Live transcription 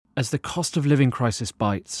As the cost of living crisis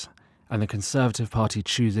bites and the Conservative Party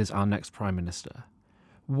chooses our next Prime Minister,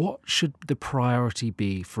 what should the priority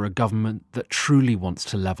be for a government that truly wants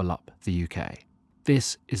to level up the UK?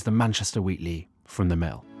 This is the Manchester Weekly from the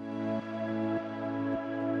Mill.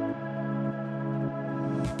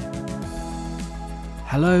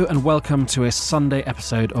 Hello and welcome to a Sunday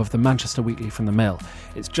episode of the Manchester Weekly from the Mill.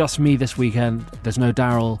 It's just me this weekend, there's no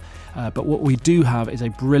Daryl, but what we do have is a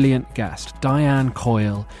brilliant guest, Diane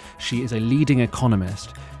Coyle. She is a leading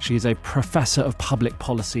economist, she is a professor of public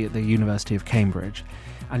policy at the University of Cambridge,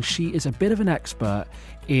 and she is a bit of an expert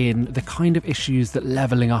in the kind of issues that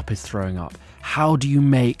levelling up is throwing up. How do you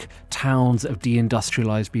make towns that have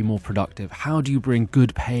deindustrialised be more productive? How do you bring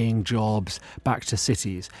good paying jobs back to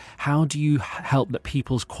cities? How do you help that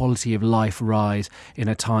people's quality of life rise in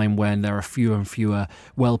a time when there are fewer and fewer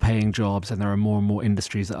well-paying jobs and there are more and more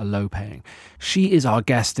industries that are low paying? She is our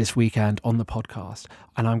guest this weekend on the podcast,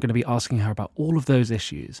 and I'm going to be asking her about all of those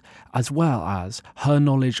issues, as well as her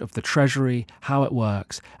knowledge of the Treasury, how it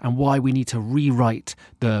works, and why we need to rewrite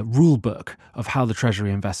the rule book of how the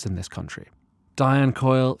Treasury invests in this country. Diane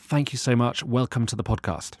Coyle, thank you so much. Welcome to the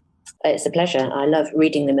podcast. It's a pleasure. I love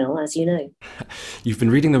reading the Mill, as you know. You've been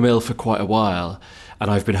reading the Mill for quite a while, and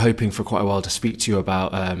I've been hoping for quite a while to speak to you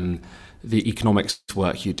about the economics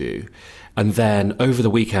work you do. And then over the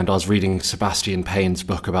weekend, I was reading Sebastian Payne's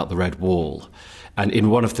book about the Red Wall. And in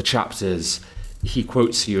one of the chapters, he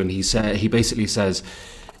quotes you and he basically says,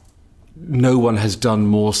 no one has done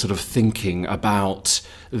more sort of thinking about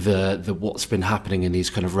the what's been happening in these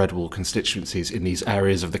kind of red wall constituencies in these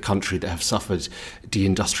areas of the country that have suffered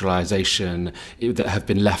deindustrialization, that have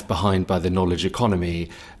been left behind by the knowledge economy,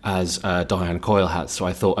 as Diane Coyle has. So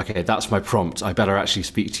I thought, okay, that's my prompt. I better actually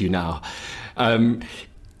speak to you now.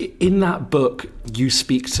 In that book, you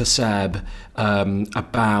speak to Seb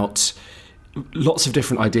about lots of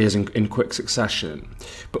different ideas in quick succession.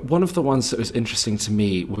 But one of the ones that was interesting to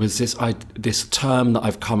me was this term that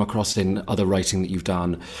I've come across in other writing that you've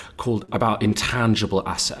done called about intangible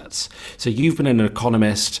assets. So you've been an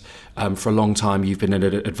economist for a long time. You've been an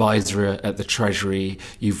advisor at the Treasury.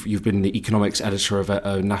 You've been the economics editor of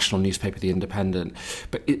a national newspaper, The Independent.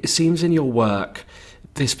 But it seems in your work,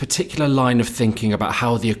 this particular line of thinking about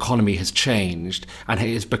how the economy has changed and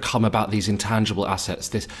it has become about these intangible assets,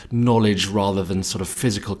 this knowledge rather than sort of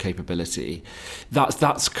physical capability,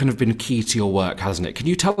 that's kind of been key to your work, hasn't it? Can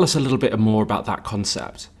you tell us a little bit more about that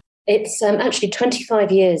concept? It's actually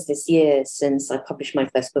 25 years this year since I published my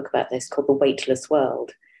first book about this, called The Weightless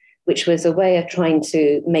World, which was a way of trying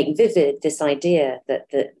to make vivid this idea that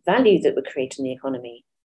the value that we create in the economy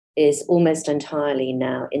is almost entirely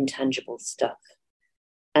now intangible stuff.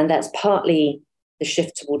 And that's partly the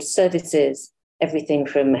shift towards services, everything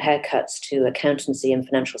from haircuts to accountancy and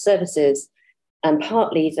financial services, and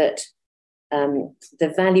partly that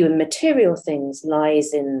the value in material things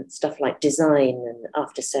lies in stuff like design and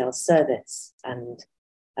after-sales service and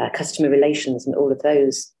customer relations and all of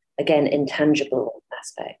those, again, intangible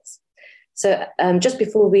aspects. So just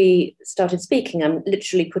before we started speaking, I'm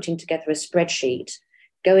literally putting together a spreadsheet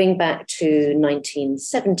going back to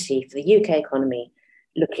 1970 for the UK economy,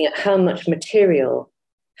 looking at how much material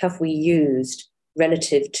have we used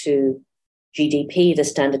relative to GDP, the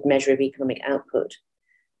standard measure of economic output.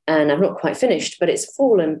 And I'm not quite finished, but it's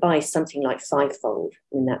fallen by something like fivefold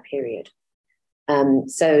in that period.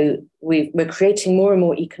 So we're creating more and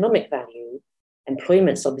more economic value.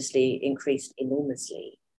 Employment's obviously increased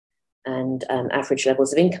enormously, and average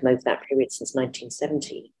levels of income over that period since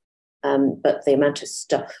 1970. But the amount of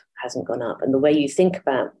stuff hasn't gone up. And the way you think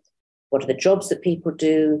about what are the jobs that people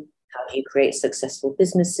do? How do you create successful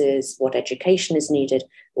businesses? What education is needed?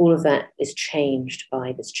 All of that is changed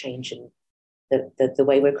by this change in the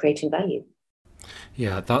way we're creating value.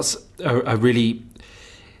 Yeah, that's a really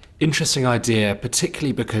interesting idea,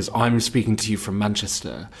 particularly because I'm speaking to you from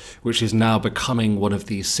Manchester, which is now becoming one of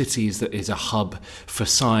these cities that is a hub for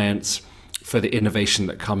science, for the innovation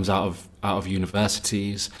that comes out of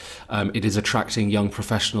universities. It is attracting young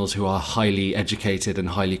professionals who are highly educated and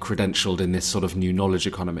highly credentialed in this sort of new knowledge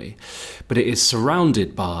economy. But it is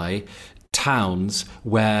surrounded by towns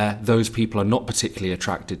where those people are not particularly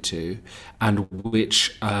attracted to and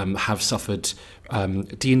which have suffered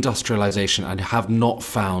deindustrialization and have not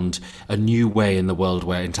found a new way in the world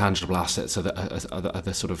where intangible assets are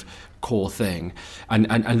the sort of core thing. And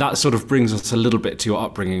that sort of brings us a little bit to your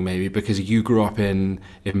upbringing, maybe, because you grew up in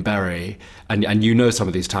Bury and you know some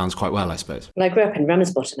of these towns quite well, I suppose. Well, I grew up in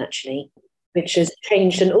Ramsbottom, actually, which has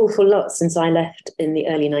changed an awful lot since I left in the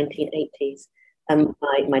early 1980s.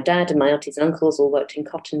 My dad and my aunties and uncles all worked in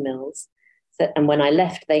cotton mills. And when I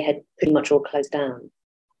left, they had pretty much all closed down.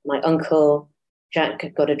 My uncle,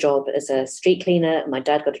 Jack, got a job as a street cleaner. My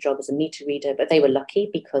dad got a job as a meter reader, but they were lucky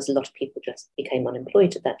because a lot of people just became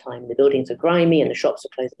unemployed at that time. The buildings were grimy and the shops were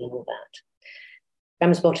closing and all that.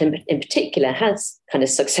 Ramsbottom in particular has kind of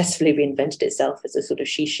successfully reinvented itself as a sort of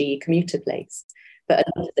she commuter place. But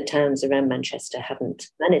a lot of the towns around Manchester haven't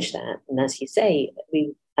managed that. And as you say,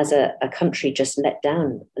 we as a country just let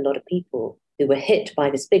down a lot of people who were hit by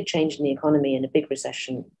this big change in the economy and a big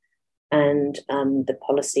recession. And the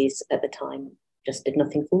policies at the time just did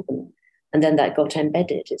nothing for them. And then that got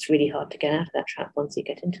embedded. It's really hard to get out of that trap once you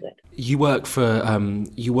get into it. You work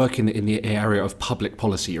in the area of public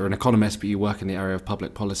policy. You're an economist, but you work in the area of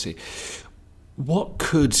public policy. What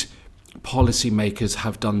could policymakers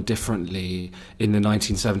have done differently in the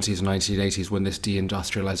 1970s and 1980s when this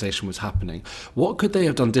deindustrialization was happening? What could they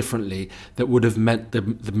have done differently that would have meant the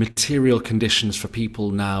material conditions for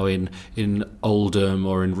people now in Oldham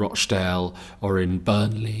or in Rochdale or in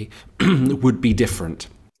Burnley would be different?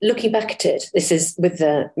 Looking back at it, this is with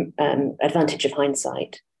the advantage of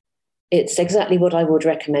hindsight. It's exactly what I would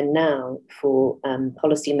recommend now for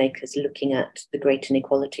policymakers looking at the great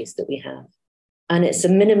inequalities that we have. And it's a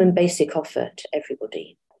minimum basic offer to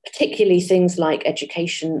everybody, particularly things like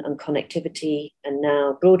education and connectivity, and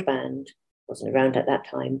now broadband, wasn't around at that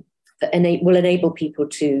time, that will enable people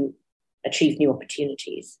to achieve new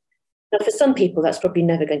opportunities. Now, for some people, that's probably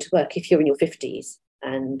never going to work. If you're in your 50s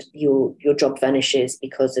and your job vanishes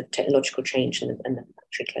because of technological change and the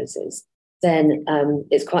factory closes, then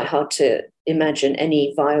it's quite hard to imagine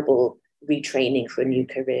any viable retraining for a new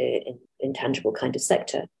career in tangible kind of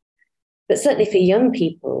sector. But certainly for young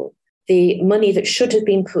people, the money that should have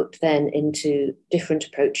been put then into different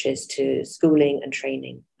approaches to schooling and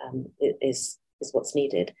training is what's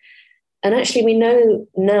needed. And actually, we know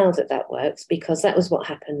now that works because that was what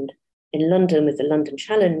happened in London with the London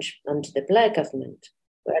Challenge under the Blair government,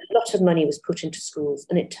 where a lot of money was put into schools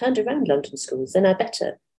and it turned around London schools. They're now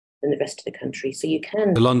better than the rest of the country. So you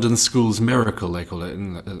can... The London Schools Miracle, they call it,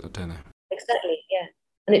 don't they? Exactly, yeah.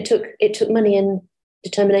 And it took money and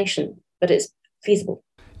determination, but it's feasible.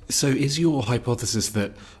 So is your hypothesis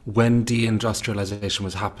that when deindustrialization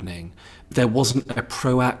was happening, there wasn't a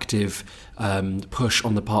proactive push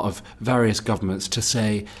on the part of various governments to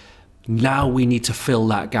say, now we need to fill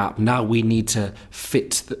that gap, now we need to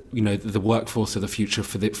fit the workforce of the future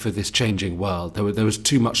for this changing world? There was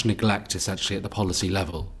too much neglect, essentially, at the policy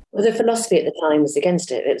level. Well, the philosophy at the time was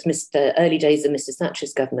against it. It was the early days of Mrs.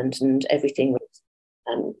 Thatcher's government, and everything was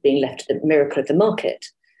being left to the miracle of the market.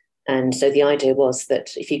 And so the idea was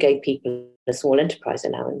that if you gave people a small enterprise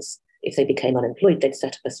allowance, if they became unemployed, they'd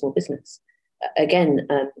set up a small business. Again,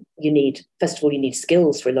 you need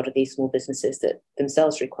skills for a lot of these small businesses that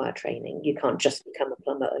themselves require training. You can't just become a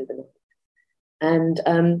plumber overnight.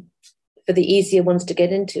 And for the easier ones to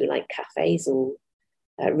get into, like cafes or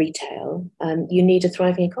retail, you need a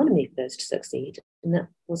thriving economy for those to succeed. And that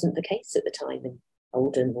wasn't the case at the time in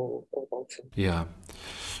Oldham or Bolton. Yeah.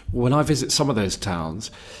 When I visit some of those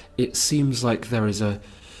towns, it seems like there is a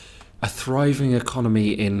thriving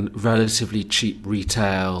economy in relatively cheap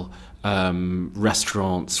retail,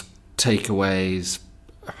 restaurants, takeaways,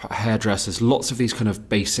 hairdressers, lots of these kind of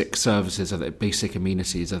basic services, basic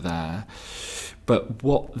amenities are there. But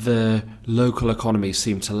what the local economies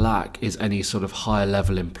seem to lack is any sort of higher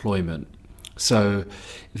level employment. So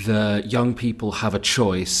the young people have a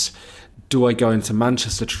choice. Do I go into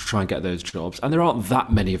Manchester to try and get those jobs? And there aren't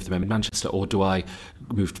that many of them in Manchester. Or do I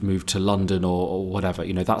move to London or whatever?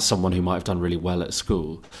 That's someone who might have done really well at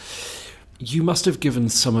school. You must have given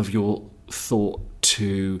some of your thought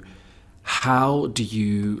to how do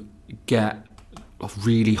you get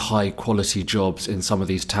really high quality jobs in some of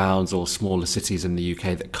these towns or smaller cities in the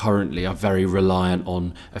UK that currently are very reliant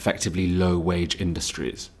on effectively low wage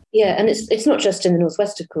industries. Yeah, and it's not just in the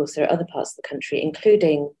northwest, of course. There are other parts of the country,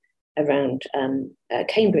 including around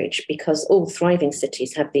Cambridge, because all thriving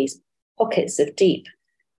cities have these pockets of deep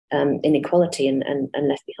inequality and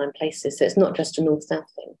left behind places. So it's not just a north-south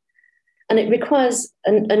thing. And it requires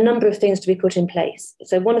a number of things to be put in place.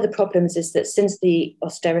 So one of the problems is that since the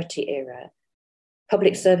austerity era,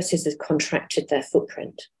 public services have contracted their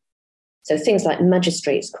footprint. So things like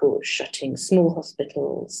magistrates' courts shutting, small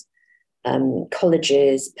hospitals,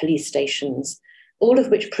 colleges, police stations, all of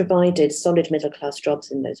which provided solid middle-class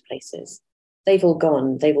jobs in those places. They've all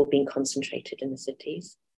gone. They've all been concentrated in the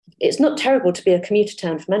cities. It's not terrible to be a commuter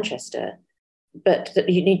town for Manchester, but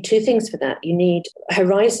you need two things for that. You need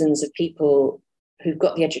horizons of people who've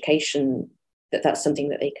got the education that's something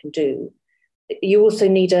that they can do. You also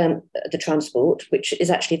need the transport, which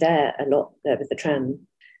is actually there a lot with the tram.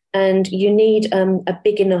 And you need a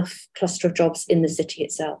big enough cluster of jobs in the city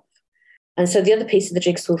itself. And so the other piece of the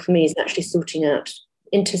jigsaw for me is actually sorting out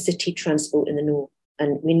intercity transport in the north.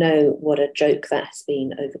 And we know what a joke that has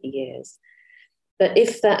been over the years. But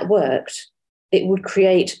if that worked, it would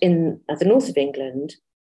create in the north of England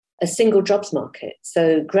a single jobs market.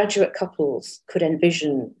 So graduate couples could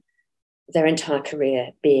envision their entire career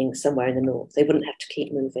being somewhere in the north. They wouldn't have to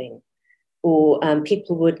keep moving. Or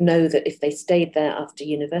people would know that if they stayed there after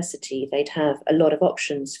university, they'd have a lot of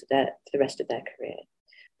options for the rest of their career.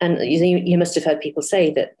 And you must have heard people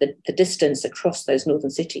say that the distance across those northern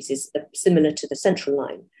cities is similar to the Central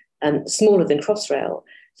Line, smaller than Crossrail.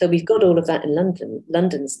 So we've got all of that in London.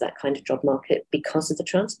 London's that kind of job market because of the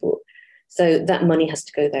transport. So that money has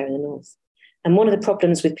to go there in the north. And one of the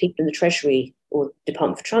problems with people in the Treasury or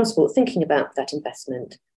Department for Transport thinking about that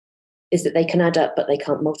investment is that they can add up, but they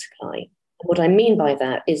can't multiply. And what I mean by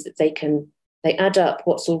that is that they add up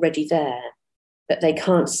what's already there, but they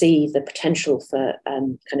can't see the potential for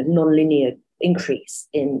kind of non-linear increase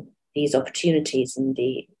in these opportunities and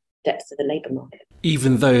the depth of the labour market.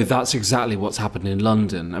 Even though that's exactly what's happened in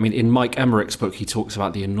London. I mean, in Mike Emmerich's book, he talks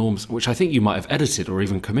about the enormous, which I think you might have edited or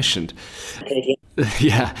even commissioned. Okay.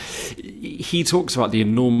 Yeah. He talks about the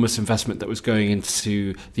enormous investment that was going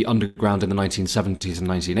into the underground in the 1970s and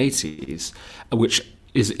 1980s, which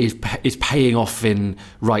is paying off in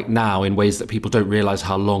right now in ways that people don't realise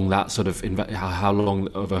how long that sort of how long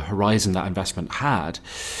of a horizon that investment had.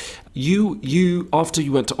 You after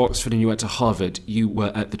you went to Oxford and you went to Harvard, you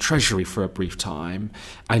were at the Treasury for a brief time,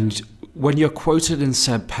 and when you're quoted in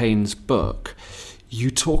Seb Payne's book,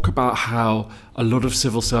 you talk about how a lot of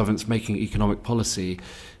civil servants making economic policy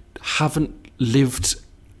haven't lived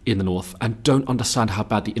in the north and don't understand how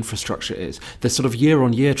bad the infrastructure is. The sort of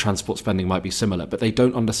year-on-year transport spending might be similar, but they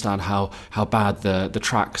don't understand how bad the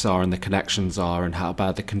tracks are and the connections are and how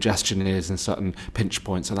bad the congestion is in certain pinch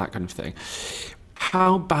points and that kind of thing.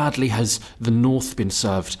 How badly has the north been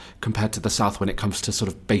served compared to the south when it comes to sort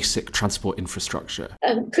of basic transport infrastructure?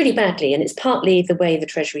 Pretty badly, and it's partly the way the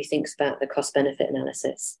Treasury thinks about the cost-benefit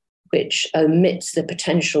analysis, which omits the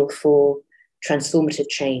potential for transformative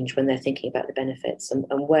change when they're thinking about the benefits and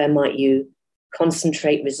where might you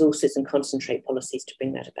concentrate resources and concentrate policies to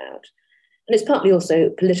bring that about. And it's partly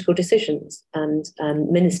also political decisions and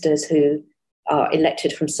ministers who are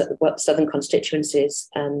elected from southern constituencies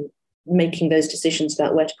making those decisions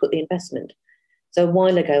about where to put the investment. So a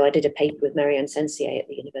while ago, I did a paper with Marianne Sensier at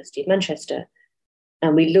the University of Manchester,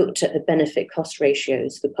 and we looked at the benefit cost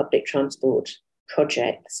ratios for public transport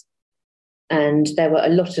projects. And there were a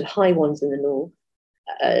lot of high ones in the north,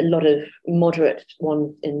 a lot of moderate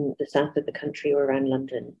ones in the south of the country or around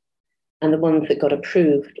London. And the ones that got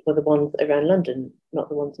approved were the ones around London, not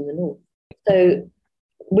the ones in the north. So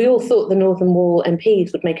we all thought the Northern Wall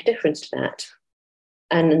MPs would make a difference to that.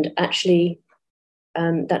 And actually,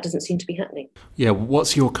 that doesn't seem to be happening. Yeah,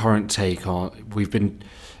 what's your current take on... We've been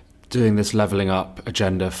doing this levelling up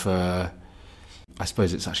agenda for... I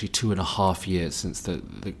suppose it's actually 2.5 years since the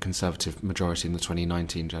Conservative majority in the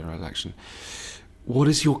 2019 general election. What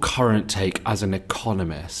is your current take as an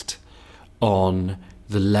economist on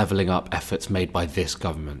the levelling up efforts made by this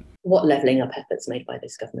government? What levelling up efforts made by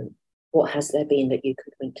this government? What has there been that you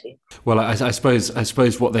can point to? Well, I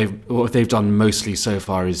suppose what they've done mostly so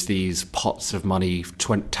far is these pots of money,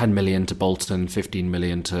 10 million to Bolton, 15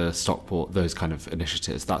 million to Stockport, those kind of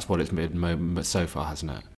initiatives. That's what it's been so far,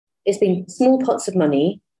 hasn't it? It's been small pots of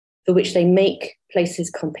money for which they make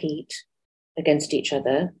places compete against each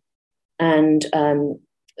other and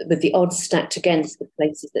with the odds stacked against the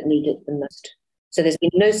places that need it the most. So there's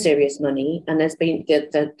been no serious money, and there's been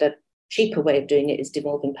the cheaper way of doing it is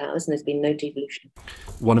devolving powers, and there's been no devolution.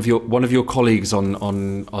 One of your colleagues on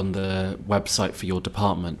the website for your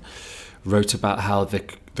department wrote about how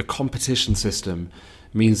the competition system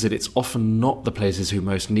means that it's often not the places who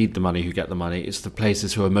most need the money who get the money, it's the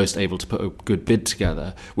places who are most able to put a good bid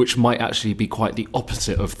together, which might actually be quite the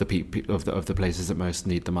opposite of the places that most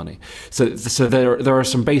need the money. So there are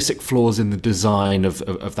some basic flaws in the design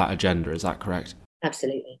of that agenda, is that correct?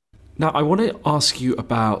 Absolutely. Now, I want to ask you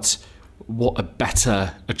about what a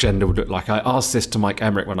better agenda would look like. I asked this to Mike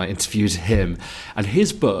Emmerich when I interviewed him, and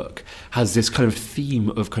his book has this kind of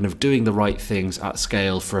theme of kind of doing the right things at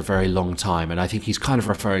scale for a very long time, and I think he's kind of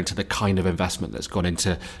referring to the kind of investment that's gone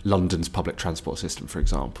into London's public transport system, for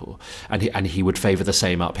example, and he would favour the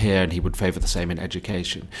same up here, and he would favour the same in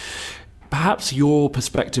education. Perhaps your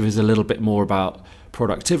perspective is a little bit more about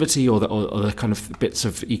productivity or the kind of bits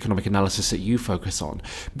of economic analysis that you focus on.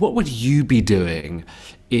 What would you be doing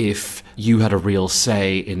if you had a real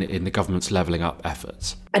say in the government's levelling up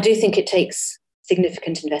efforts? I do think it takes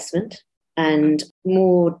significant investment and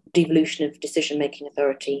more devolution of decision-making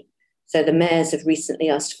authority. So the mayors have recently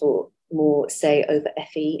asked for more say over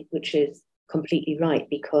FE, which is completely right,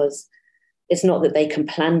 because it's not that they can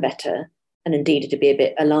plan better, and indeed it'd be a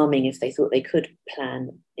bit alarming if they thought they could plan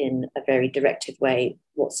in a very directive way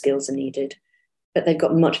what skills are needed, but they've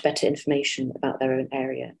got much better information about their own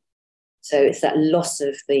area. So it's that loss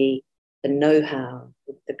of the know-how,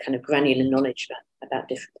 the kind of granular knowledge about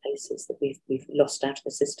different places that we've lost out of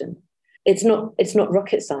the system. It's not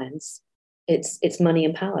rocket science. It's money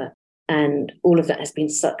and power. And all of that has been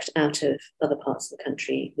sucked out of other parts of the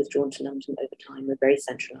country, withdrawn to London over time. We're very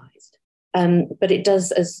centralised. But it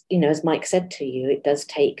does, as Mike said to you, it does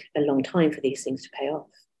take a long time for these things to pay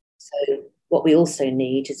off. So what we also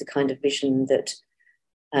need is a kind of vision that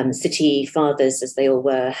city fathers, as they all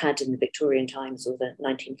were, had in the Victorian times or the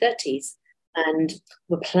 1930s, and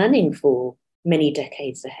were planning for many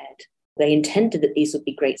decades ahead. They intended that these would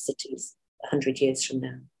be great cities 100 years from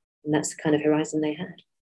now. And that's the kind of horizon they had.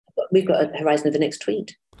 But we've got a horizon of the next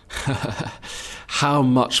tweet. How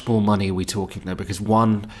much more money are we talking there? Because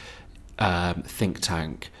one think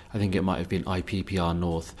tank, I think it might have been IPPR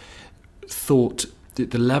North, thought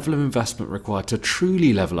that the level of investment required to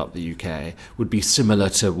truly level up the UK would be similar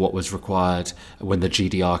to what was required when the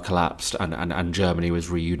GDR collapsed and Germany was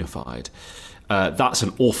reunified. That's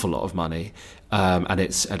an awful lot of money, and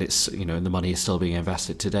it's and the money is still being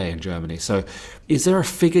invested today in Germany. So, is there a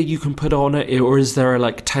figure you can put on it, or is there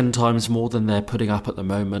like 10 times more than they're putting up at the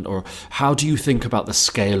moment, or how do you think about the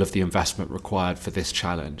scale of the investment required for this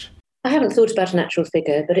challenge? I haven't thought about an actual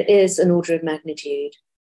figure, but it is an order of magnitude.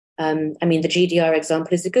 The GDR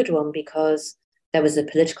example is a good one because there was a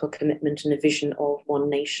political commitment and a vision of one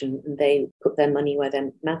nation, and they put their money where their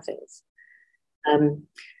mouth is.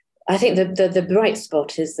 I think the bright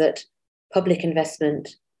spot is that public investment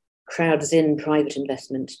crowds in private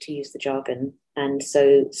investment, to use the jargon, and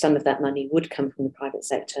so some of that money would come from the private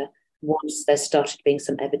sector once there started being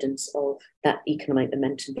some evidence of that economic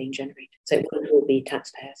momentum being generated. So it wouldn't all be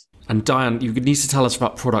taxpayers. And Diane, you need to tell us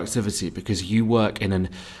about productivity, because you work in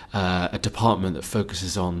a department that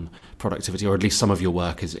focuses on productivity, or at least some of your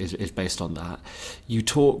work is based on that. You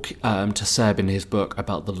talk to Seb in his book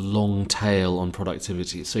about the long tail on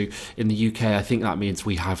productivity. So in the UK, I think that means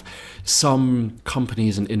we have some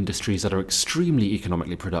companies and industries that are extremely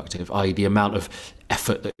economically productive, i.e. the amount of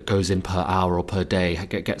effort that goes in per hour or per day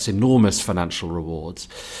gets enormous financial rewards.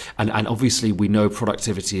 And obviously we know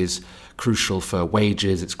productivity is crucial for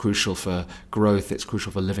wages, it's crucial for growth, it's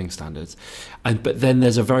crucial for living standards. But then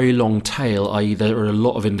there's a very long tail, i.e. there are a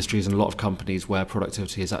lot of industries and a lot of companies where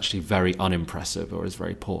productivity is actually very unimpressive or is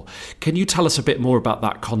very poor. Can you tell us a bit more about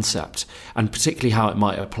that concept, and particularly how it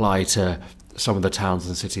might apply to some of the towns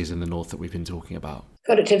and cities in the north that we've been talking about?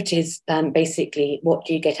 Productivity is basically what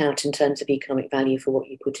do you get out in terms of economic value for what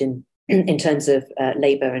you put in terms of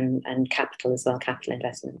labour and capital as well, capital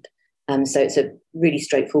investment. So it's a really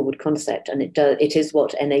straightforward concept, and it is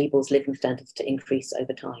what enables living standards to increase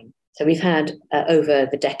over time. So we've had over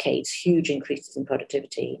the decades huge increases in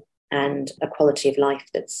productivity and a quality of life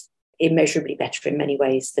that's immeasurably better in many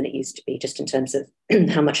ways than it used to be, just in terms of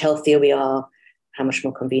how much healthier we are, how much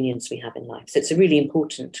more convenience we have in life. So it's a really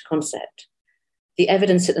important concept. The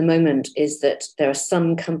evidence at the moment is that there are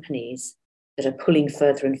some companies that are pulling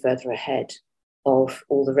further and further ahead of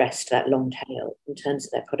all the rest, that long tail, in terms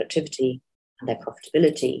of their productivity and their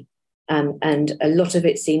profitability. And a lot of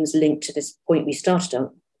it seems linked to this point we started on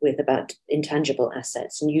with about intangible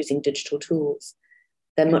assets and using digital tools.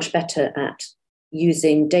 They're much better at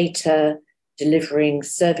using data, delivering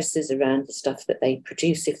services around the stuff that they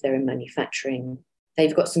produce if they're in manufacturing.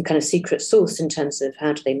 They've got some kind of secret sauce in terms of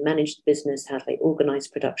how do they manage the business, how do they organise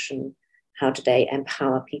production, how do they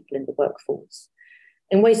empower people in the workforce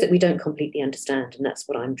in ways that we don't completely understand. And that's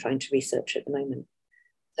what I'm trying to research at the moment,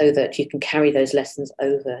 so that you can carry those lessons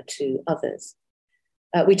over to others.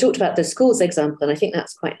 We talked about the schools example, and I think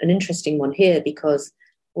that's quite an interesting one here, because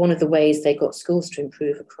one of the ways they got schools to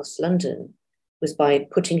improve across London was by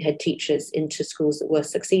putting head teachers into schools that were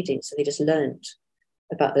succeeding. So they just learned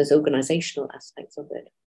about those organisational aspects of it.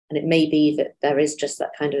 And it may be that there is just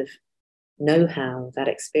that kind of know-how, that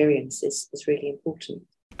experience is really important.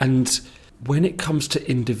 And when it comes to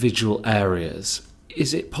individual areas,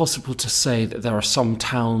 is it possible to say that there are some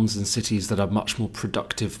towns and cities that are much more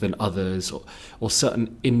productive than others, or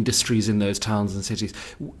certain industries in those towns and cities?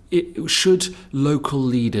 Should local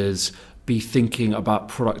leaders be thinking about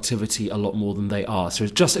productivity a lot more than they are. So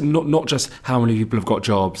it's just not just how many people have got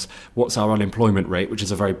jobs, what's our unemployment rate, which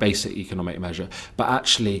is a very basic economic measure, but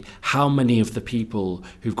actually how many of the people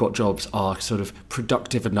who've got jobs are sort of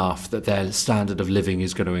productive enough that their standard of living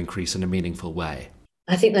is going to increase in a meaningful way.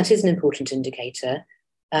 I think that is an important indicator,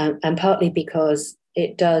 and partly because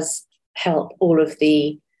it does help all of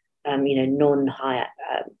the non-high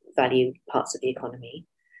value parts of the economy.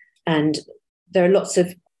 And there are lots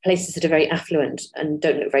of places that are very affluent and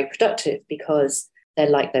don't look very productive because they're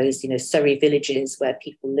like those, Surrey villages where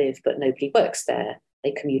people live but nobody works there.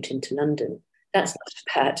 They commute into London. That's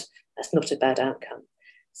not a bad outcome.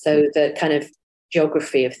 So the kind of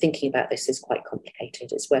geography of thinking about this is quite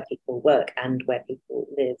complicated. It's where people work and where people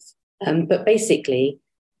live. But basically,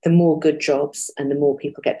 the more good jobs and the more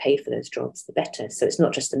people get paid for those jobs, the better. So it's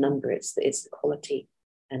not just the number, it's the quality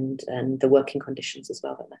and the working conditions as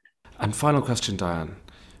well that matter. And final question, Diane.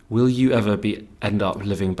 Will you ever end up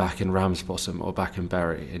living back in Ramsbottom or back in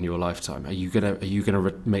Bury in your lifetime? Are you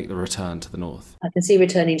gonna make the return to the north? I can see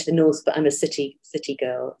returning to the north, but I'm a city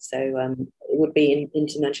girl, so it would be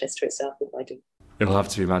into Manchester itself if I do. It'll have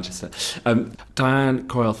to be Manchester. Diane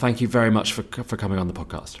Coyle, thank you very much for coming on the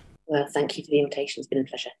podcast. Well, thank you for the invitation. It's been a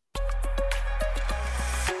pleasure.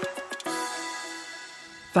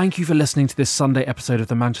 Thank you for listening to this Sunday episode of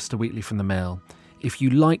the Manchester Weekly from the Mail. If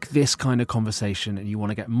you like this kind of conversation and you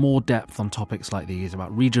want to get more depth on topics like these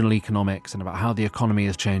about regional economics and about how the economy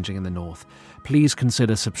is changing in the north, please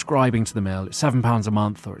consider subscribing to the Mail. It's £7 a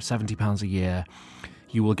month or it's £70 a year.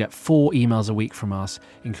 You will get 4 emails a week from us,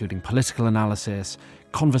 including political analysis,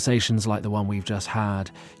 conversations like the one we've just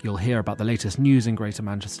had. You'll hear about the latest news in Greater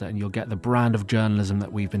Manchester, and you'll get the brand of journalism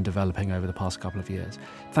that we've been developing over the past couple of years.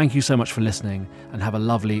 Thank you so much for listening, and have a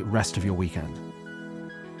lovely rest of your weekend.